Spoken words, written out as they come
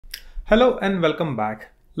Hello and welcome back.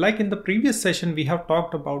 Like in the previous session, we have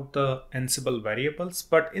talked about the Ansible variables,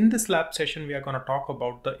 but in this lab session, we are going to talk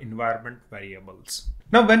about the environment variables.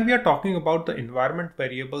 Now, when we are talking about the environment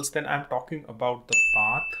variables, then I'm talking about the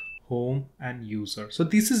path, home, and user. So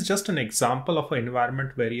this is just an example of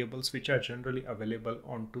environment variables which are generally available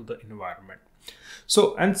onto the environment.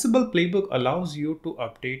 So Ansible Playbook allows you to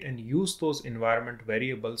update and use those environment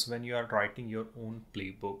variables when you are writing your own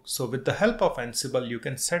playbook. So with the help of Ansible, you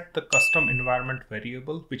can set the custom environment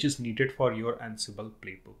variable which is needed for your Ansible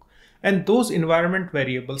playbook. And those environment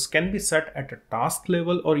variables can be set at a task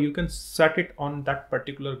level, or you can set it on that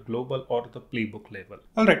particular global or the playbook level.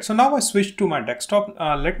 All right, so now I switch to my desktop.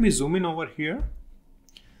 Let me zoom in over here.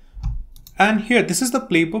 And here, this is the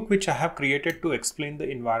playbook which I have created to explain the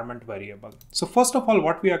environment variable. So first of all,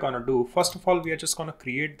 what we are going to do, first of all, we are just going to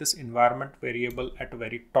create this environment variable at a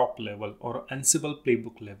very top level or Ansible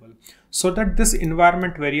playbook level, so that this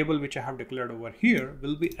environment variable which I have declared over here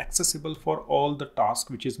will be accessible for all the tasks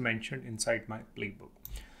which is mentioned inside my playbook.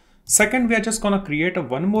 Second, we are just going to create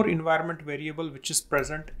one more environment variable which is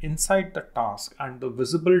present inside the task, and the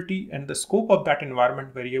visibility and the scope of that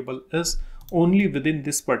environment variable is only within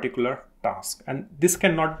this particular task, and this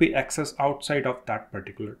cannot be accessed outside of that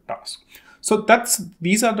particular task. So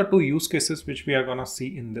these are the two use cases which we are going to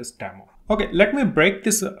see in this demo. Okay, let me break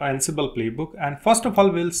this Ansible playbook, and first of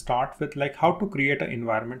all we'll start with like how to create an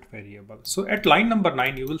environment variable. So at line number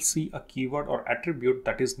 9 you will see a keyword or attribute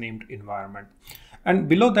that is named environment, and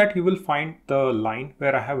below that you will find the line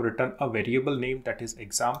where I have written a variable name that is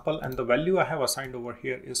example, and the value I have assigned over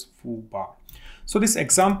here is foo bar. So this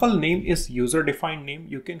example name is user defined name.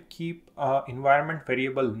 You can keep environment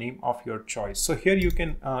variable name of your choice. So here you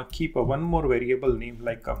can keep one more variable name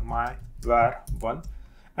like my var1,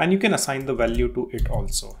 and you can assign the value to it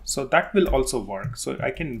also. So that will also work. So I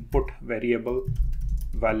can put variable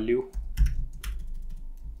value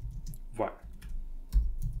 1.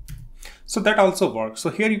 So that also works. So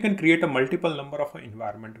here you can create a multiple number of an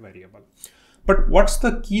environment variable. But what's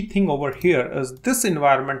the key thing over here is this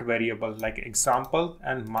environment variable like example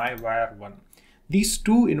and my var1. These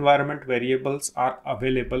two environment variables are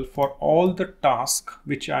available for all the tasks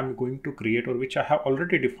which I'm going to create or which I have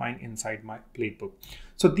already defined inside my playbook.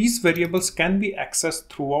 So these variables can be accessed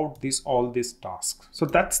throughout all these tasks. So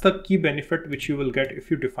that's the key benefit which you will get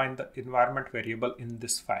if you define the environment variable in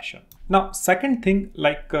this fashion. Now, second thing,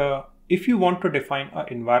 like if you want to define an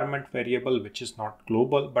environment variable which is not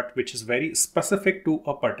global but which is very specific to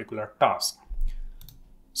a particular task.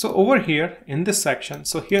 So over here in this section,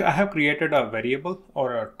 so here I have created a variable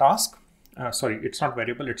or a task. Sorry, it's not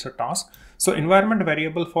variable, it's a task. So environment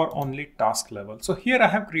variable for only task level. So here I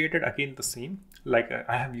have created again the same, like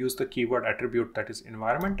I have used the keyword attribute that is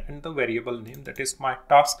environment and the variable name that is my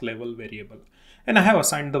task level variable. And I have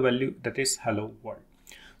assigned the value that is hello world.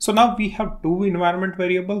 So now we have two environment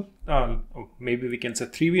variable, maybe we can say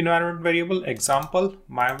three environment variable, example,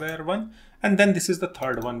 my var1, and then this is the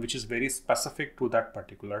third one which is very specific to that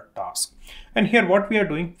particular task. And here what we are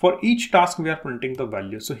doing, for each task we are printing the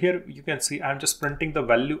value. So here you can see I'm just printing the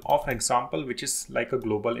value of example which is like a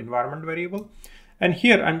global environment variable. And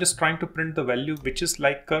here I'm just trying to print the value which is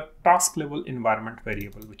like a task level environment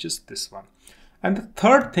variable, which is this one. And the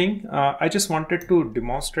third thing, I just wanted to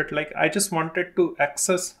demonstrate, like I just wanted to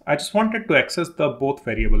access the both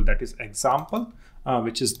variable that is example,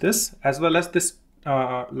 which is this, as well as this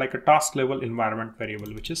like a task level environment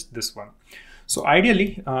variable, which is this one. So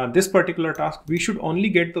ideally, this particular task, we should only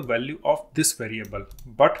get the value of this variable,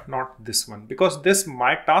 but not this one, because this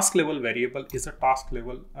my task level variable is a task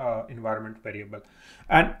level environment variable,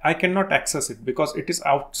 and I cannot access it because it is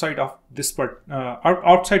outside of this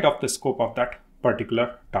outside of the scope of that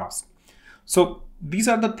particular task. So these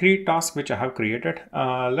are the three tasks which I have created.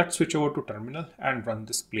 Let's switch over to terminal and run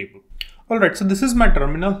this playbook. All right, so this is my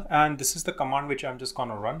terminal and this is the command which I'm just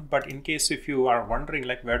gonna run. But in case if you are wondering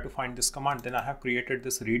like where to find this command, then I have created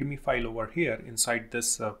this readme file over here inside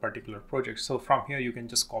this particular project. So from here you can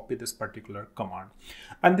just copy this particular command,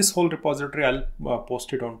 and this whole repository I'll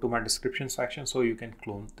post it onto my description section so you can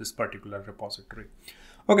clone this particular repository.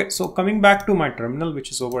 Okay, so coming back to my terminal,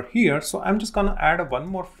 which is over here. So I'm just gonna add one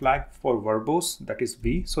more flag for verbose, that is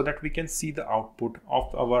v, so that we can see the output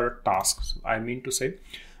of our tasks. I mean to say,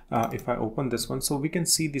 if I open this one, so we can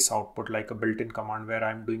see this output like a built-in command where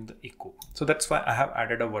I'm doing the echo. So that's why I have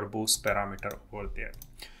added a verbose parameter over there.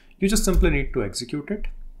 You just simply need to execute it.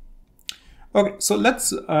 Okay, so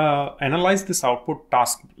let's analyze this output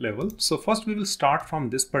task level. So first we will start from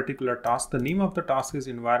this particular task. The name of the task is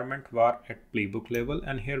environment var at playbook level,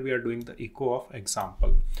 and here we are doing the echo of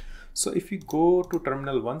example. So if we go to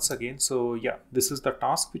terminal once again, so yeah, this is the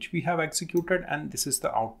task which we have executed, and this is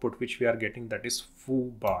the output which we are getting, that is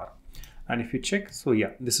foo bar. And if you check, so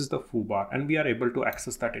yeah, this is the foo bar, and we are able to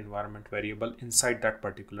access that environment variable inside that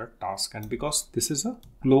particular task. And because this is a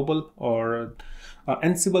global or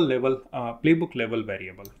Ansible level, playbook level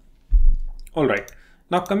variable. All right.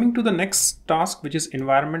 Now coming to the next task, which is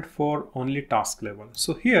environment for only task level.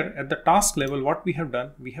 So here at the task level, what we have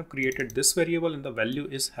done, we have created this variable and the value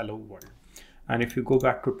is hello world. And if you go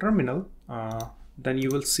back to terminal, then you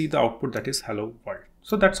will see the output that is hello world.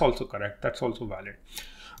 So that's also correct. That's also valid.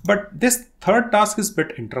 But this third task is a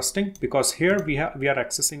bit interesting because here we are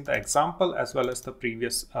accessing the example as well as the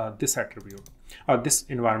previous this attribute or this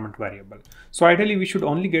environment variable. So ideally we should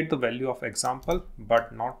only get the value of example,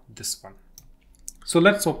 but not this one. So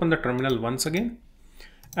let's open the terminal once again,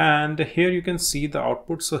 and here you can see the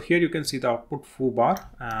output. So here you can see the output foo bar,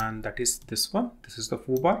 and that is this one. This is the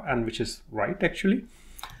foo bar, and which is right actually.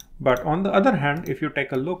 But on the other hand, if you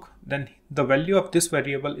take a look, then the value of this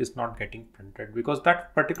variable is not getting printed because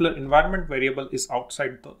that particular environment variable is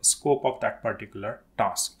outside the scope of that particular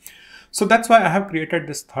task. So that's why I have created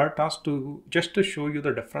this third task just to show you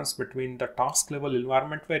the difference between the task level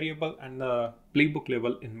environment variable and the playbook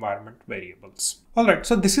level environment variables. All right,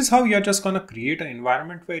 so this is how you're just going to create an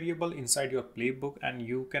environment variable inside your playbook, and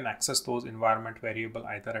you can access those environment variable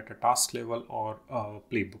either at a task level or a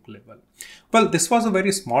playbook level. Well, this was a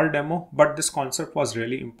very small demo, but this concept was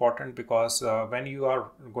really important because when you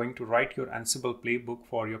are going to write your Ansible playbook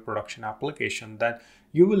for your production application, then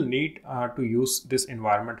you will need to use this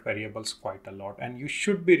environment variables quite a lot, and you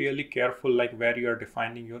should be really careful like where you are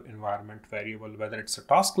defining your environment variable, whether it's a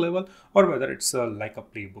task level or whether it's like a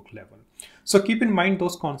playbook level. So keep in mind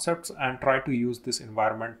those concepts and try to use this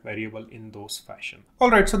environment variable in those fashion. All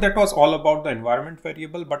right, so that was all about the environment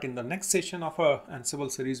variable, but in the next session of our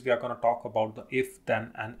Ansible series, we are going to talk about the if,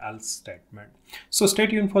 then, and else statement. So stay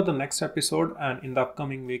tuned for the next episode, and in the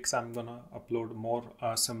upcoming weeks, I'm going to upload more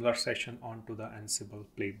similar session onto the Ansible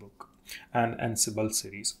playbook and Ansible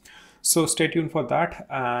series. So stay tuned for that.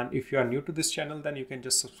 And if you are new to this channel, then you can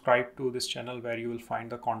just subscribe to this channel where you will find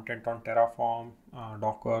the content on Terraform,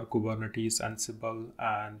 Docker, Kubernetes, Ansible,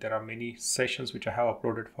 and there are many sessions which I have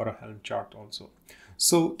uploaded for a Helm chart also.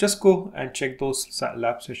 So just go and check those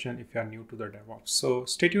lab session if you are new to the DevOps. So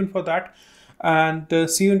stay tuned for that, and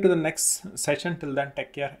see you into the next session. Till then,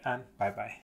 take care and bye bye.